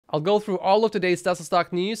I'll go through all of today's Tesla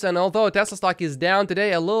stock news, and although Tesla stock is down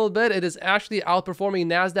today a little bit, it is actually outperforming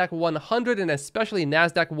NASDAQ 100 and especially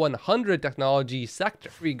NASDAQ 100 technology sector.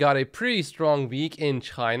 We got a pretty strong week in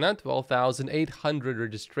China, 12,800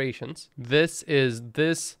 registrations. This is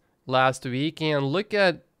this last week, and look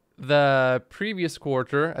at the previous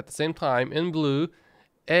quarter at the same time in blue.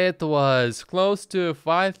 It was close to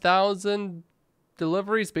 5,000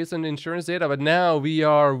 deliveries based on insurance data, but now we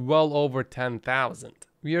are well over 10,000.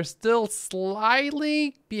 We are still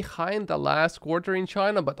slightly behind the last quarter in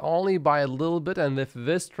China, but only by a little bit, and if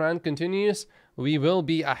this trend continues, we will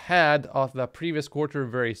be ahead of the previous quarter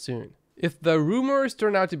very soon. If the rumors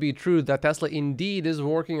turn out to be true that Tesla indeed is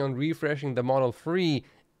working on refreshing the Model 3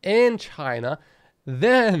 in China,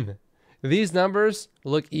 then these numbers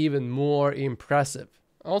look even more impressive.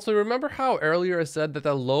 Also, remember how earlier I said that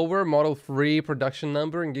a lower Model 3 production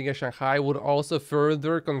number in Giga Shanghai would also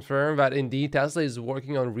further confirm that indeed Tesla is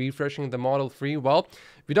working on refreshing the Model 3? Well,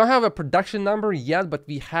 we don't have a production number yet, but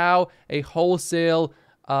we have a wholesale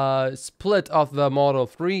split of the Model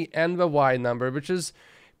 3 and the Y number, which is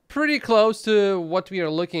pretty close to what we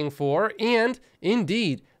are looking for. And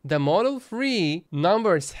indeed, the Model 3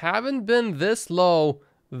 numbers haven't been this low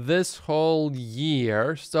this whole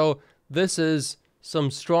year. So this is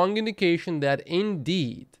some strong indication that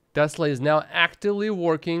indeed Tesla is now actively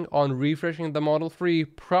working on refreshing the Model 3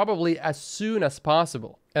 probably as soon as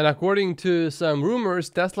possible. And according to some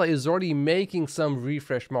rumors, Tesla is already making some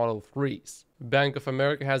refresh Model 3s. Bank of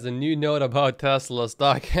America has a new note about Tesla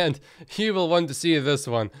stock, and you will want to see this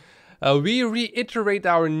one. We reiterate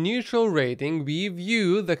our neutral rating. We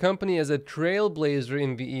view the company as a trailblazer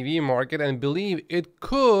in the EV market and believe it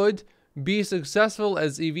could be successful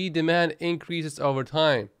as EV demand increases over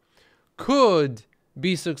time. Could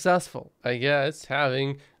be successful. I guess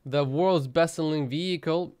having the world's best-selling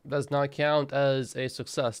vehicle does not count as a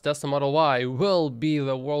success. Tesla Model Y will be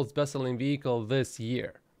the world's best-selling vehicle this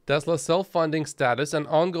year. Tesla's self-funding status and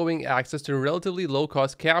ongoing access to relatively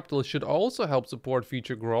low-cost capital should also help support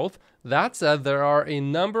future growth. That said, there are a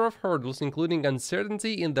number of hurdles, including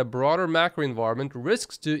uncertainty in the broader macro environment,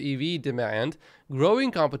 risks to EV demand,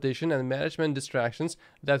 growing competition, and management distractions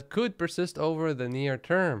that could persist over the near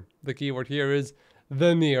term. The keyword here is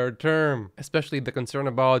the near term. Especially the concern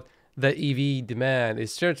about the EV demand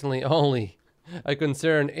is certainly only a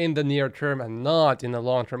concern in the near term and not in the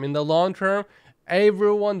long term. In the long term,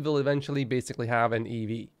 everyone will eventually basically have an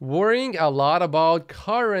EV. Worrying a lot about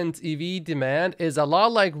current EV demand is a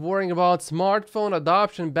lot like worrying about smartphone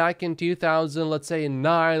adoption back in 2000, let's say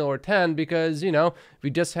 9 or 10, because, you know, we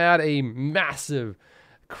just had a massive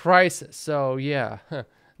crisis. So yeah,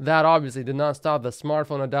 that obviously did not stop the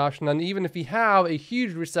smartphone adoption. And even if we have a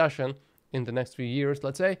huge recession in the next few years,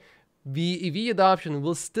 let's say, the EV adoption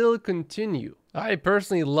will still continue. I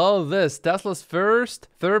personally love this. Tesla's first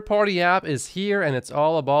third-party app is here, and it's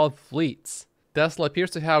all about fleets. Tesla appears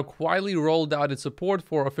to have quietly rolled out its support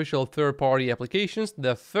for official third-party applications.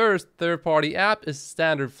 The first third-party app is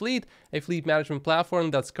Standard Fleet, a fleet management platform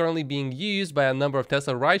that's currently being used by a number of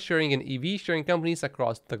Tesla ride-sharing and EV-sharing companies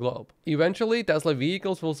across the globe. Eventually, Tesla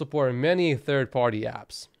vehicles will support many third-party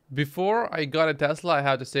apps. Before I got a Tesla, I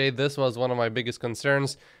have to say this was one of my biggest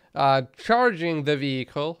concerns. Charging the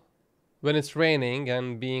vehicle when it's raining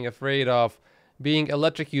and being afraid of being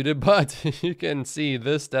electrocuted, but you can see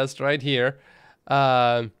this test right here.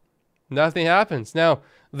 Nothing happens. Now,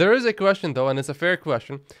 there is a question though, and it's a fair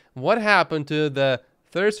question. What happened to the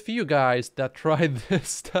first few guys that tried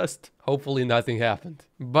this test? Hopefully nothing happened.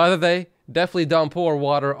 But they definitely don't pour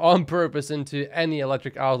water on purpose into any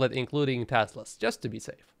electric outlet, including Teslas, just to be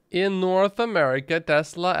safe. In North America,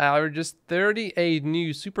 Tesla averages 38 new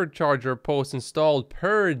supercharger posts installed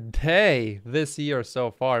per day this year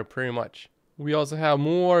so far, pretty much. We also have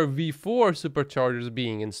more V4 superchargers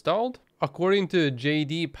being installed. According to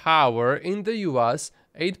JD Power, in the US,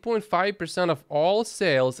 8.5% of all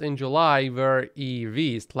sales in July were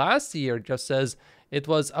EVs. Last year just says it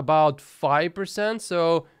was about 5%,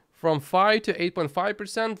 so from 5 to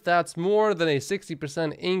 8.5%, that's more than a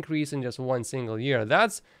 60% increase in just one single year.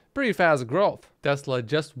 That's pretty fast growth. Tesla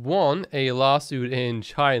just won a lawsuit in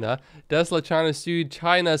China. Tesla China sued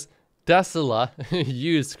China's Tesla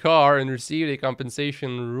used car and received a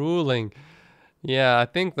compensation ruling. Yeah, I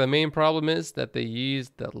think the main problem is that they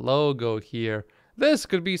used the logo here. This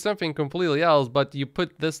could be something completely else, but you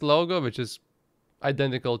put this logo, which is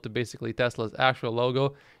identical to basically Tesla's actual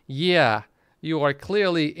logo. Yeah, you are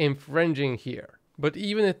clearly infringing here. But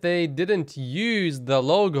even if they didn't use the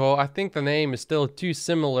logo, I think the name is still too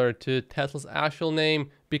similar to Tesla's actual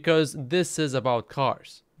name because this is about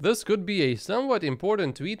cars. This could be a somewhat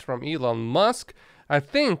important tweet from Elon Musk. I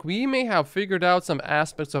think we may have figured out some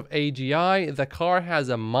aspects of AGI. The car has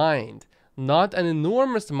a mind. Not an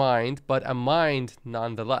enormous mind, but a mind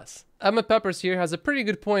nonetheless. Emmett Peppers here has a pretty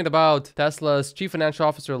good point about Tesla's chief financial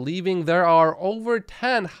officer leaving. There are over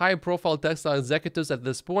 10 high-profile Tesla executives at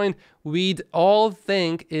this point. We'd all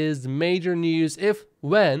think is major news if,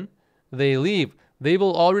 when they leave. They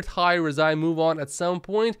will all retire, resign, move on at some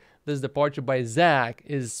point. This departure by Zach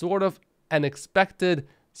is sort of an expected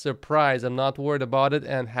surprise. I'm not worried about it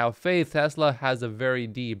and have faith Tesla has a very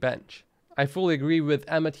deep bench. I fully agree with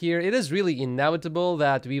Emmett here. It is really inevitable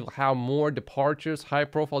that we will have more departures,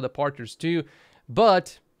 high-profile departures too,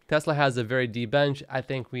 but Tesla has a very deep bench. I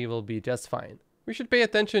think we will be just fine. We should pay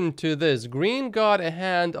attention to this. Green got a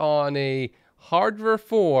hand on a hardware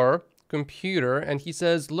 4 computer, and he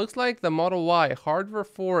says, looks like the Model Y hardware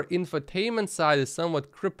 4 infotainment side is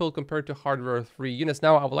somewhat crippled compared to hardware 3 units.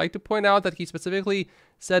 Now, I would like to point out that he specifically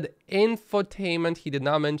said infotainment. He did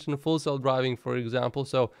not mention full self-driving, for example,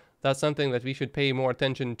 so that's something that we should pay more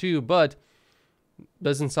attention to, but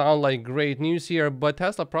doesn't sound like great news here. But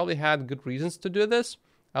Tesla probably had good reasons to do this.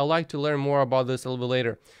 I'd like to learn more about this a little bit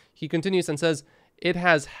later. He continues and says, it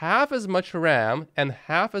has half as much RAM and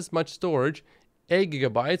half as much storage, 8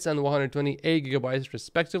 gigabytes and 128 gigabytes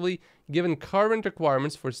respectively, given current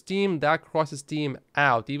requirements for Steam. That crosses Steam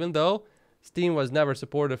out, even though Steam was never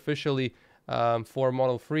supported officially for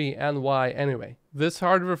Model 3 and Y anyway. This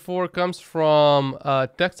hardware 4 comes from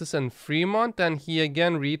Texas and Fremont, and he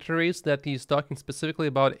again reiterates that he's talking specifically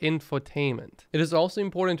about infotainment. It is also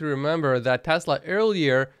important to remember that Tesla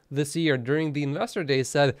earlier this year during the Investor Day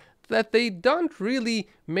said that they don't really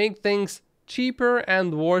make things cheaper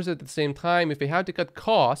and worse at the same time. If they have to cut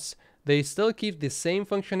costs, they still keep the same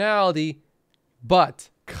functionality, but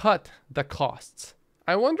cut the costs.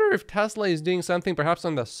 I wonder if Tesla is doing something perhaps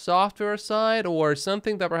on the software side or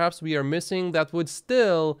something that perhaps we are missing that would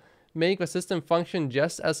still make the system function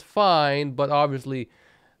just as fine, but obviously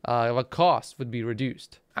the cost would be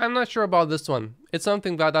reduced. I'm not sure about this one. It's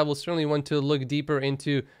something that I will certainly want to look deeper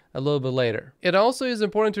into a little bit later. It also is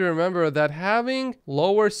important to remember that having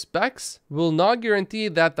lower specs will not guarantee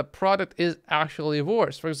that the product is actually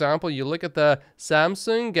worse. For example, you look at the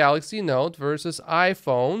Samsung Galaxy Note versus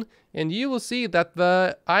iPhone, and you will see that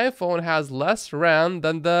the iPhone has less RAM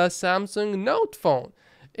than the Samsung Note phone.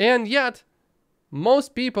 And yet,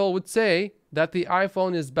 most people would say that the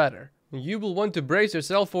iPhone is better. You will want to brace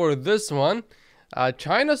yourself for this one.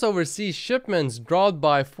 China's overseas shipments dropped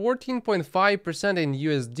by 14.5% in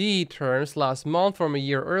USD terms last month from a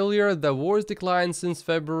year earlier, the worst decline since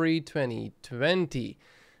February 2020.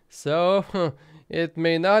 So, it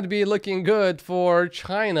may not be looking good for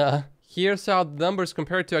China. Here's how the numbers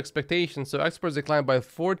compare to expectations. So exports declined by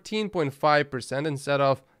 14.5% instead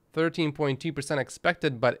of 13.2%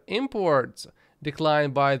 expected, but imports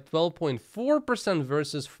declined by 12.4%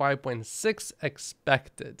 versus 5.6%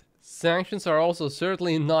 expected. Sanctions are also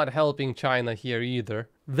certainly not helping China here either.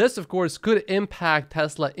 This, of course, could impact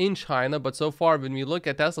Tesla in China, but so far when we look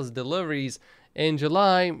at Tesla's deliveries in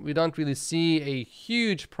July, we don't really see a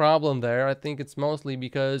huge problem there. I think it's mostly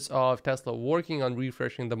because of Tesla working on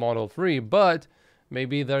refreshing the Model 3, but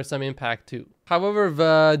maybe there's some impact too. However,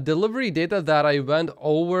 the delivery data that I went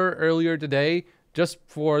over earlier today, just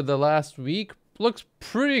for the last week, looks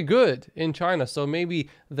pretty good in China, so maybe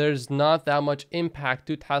there's not that much impact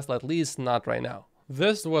to Tesla, at least not right now.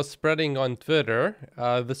 This was spreading on Twitter,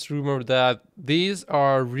 this rumor that these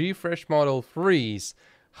are refreshed Model 3s.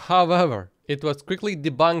 However, it was quickly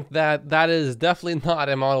debunked that that is definitely not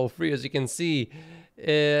a Model 3. As you can see,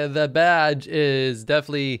 the badge is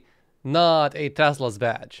definitely not a Tesla's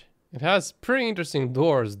badge. It has pretty interesting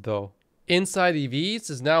doors though. Inside EVs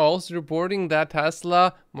is now also reporting that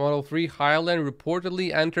Tesla Model 3 Highland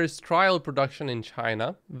reportedly enters trial production in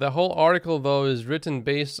China. The whole article though is written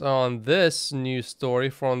based on this news story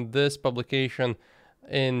from this publication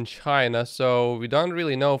in China, so we don't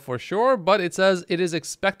really know for sure, but it says it is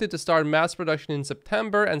expected to start mass production in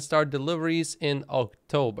September and start deliveries in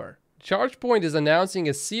October. ChargePoint is announcing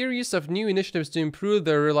a series of new initiatives to improve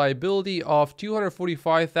the reliability of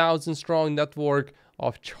 245,000 strong network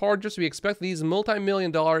of chargers. We expect these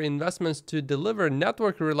multi-million-dollar investments to deliver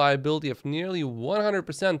network reliability of nearly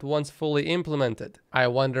 100% once fully implemented. I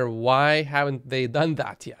wonder why haven't they done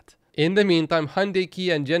that yet? In the meantime, Hyundai,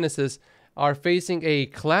 Kia, and Genesis are facing a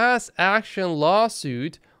class action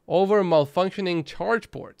lawsuit over malfunctioning charge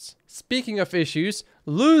ports. Speaking of issues,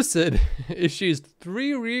 Lucid issues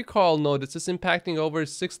 3 recall notices impacting over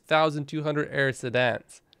 6,200 Air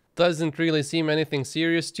sedans. Doesn't really seem anything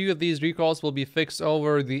serious. 2 of these recalls will be fixed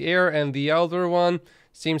over the air, and the other one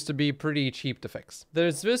seems to be pretty cheap to fix.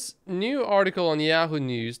 There's this new article on Yahoo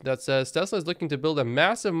News that says Tesla is looking to build a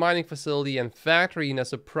massive mining facility and factory in a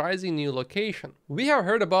surprising new location. We have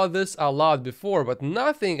heard about this a lot before, but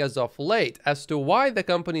nothing as of late as to why the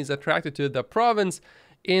company is attracted to the province.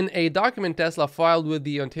 In a document Tesla filed with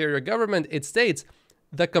the Ontario government, it states,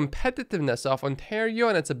 the competitiveness of Ontario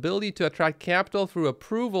and its ability to attract capital through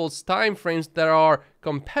approvals timeframes that are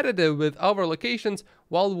competitive with other locations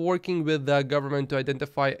while working with the government to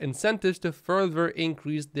identify incentives to further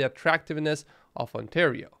increase the attractiveness of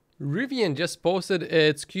Ontario. Rivian just posted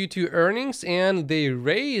its Q2 earnings and they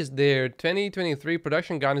raised their 2023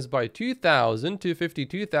 production guidance by 2,000 to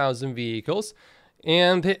 52,000 vehicles,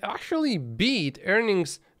 and they actually beat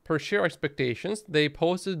earnings per share expectations. They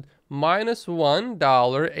posted minus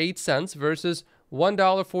 $1.08 versus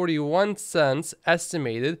 $1.41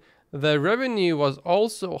 estimated. The revenue was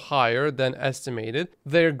also higher than estimated.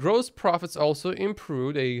 Their gross profits also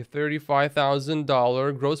improved, a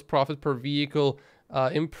 $35,000 gross profit per vehicle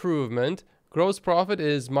improvement. Gross profit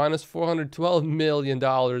is minus $412 million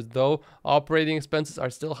though. Operating expenses are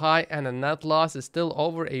still high and the net loss is still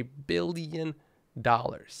over $1 billion.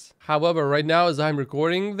 However, right now as I'm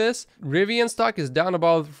recording this, Rivian stock is down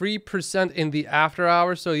about 3% in the after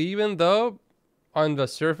hours. So even though on the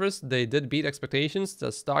surface they did beat expectations,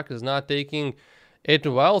 the stock is not taking it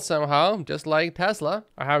well somehow, just like Tesla.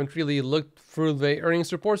 I haven't really looked through the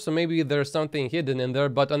earnings report, so maybe there's something hidden in there,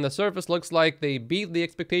 but on the surface looks like they beat the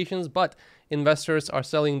expectations, but investors are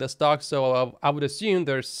selling the stock, so I would assume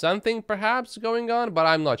there's something perhaps going on, but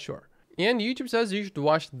I'm not sure. And YouTube says you should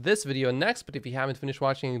watch this video next, but if you haven't finished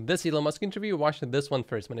watching this Elon Musk interview, watch this one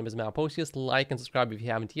first. My name is Matt Posius. Like and subscribe if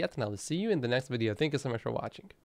you haven't yet, and I'll see you in the next video. Thank you so much for watching.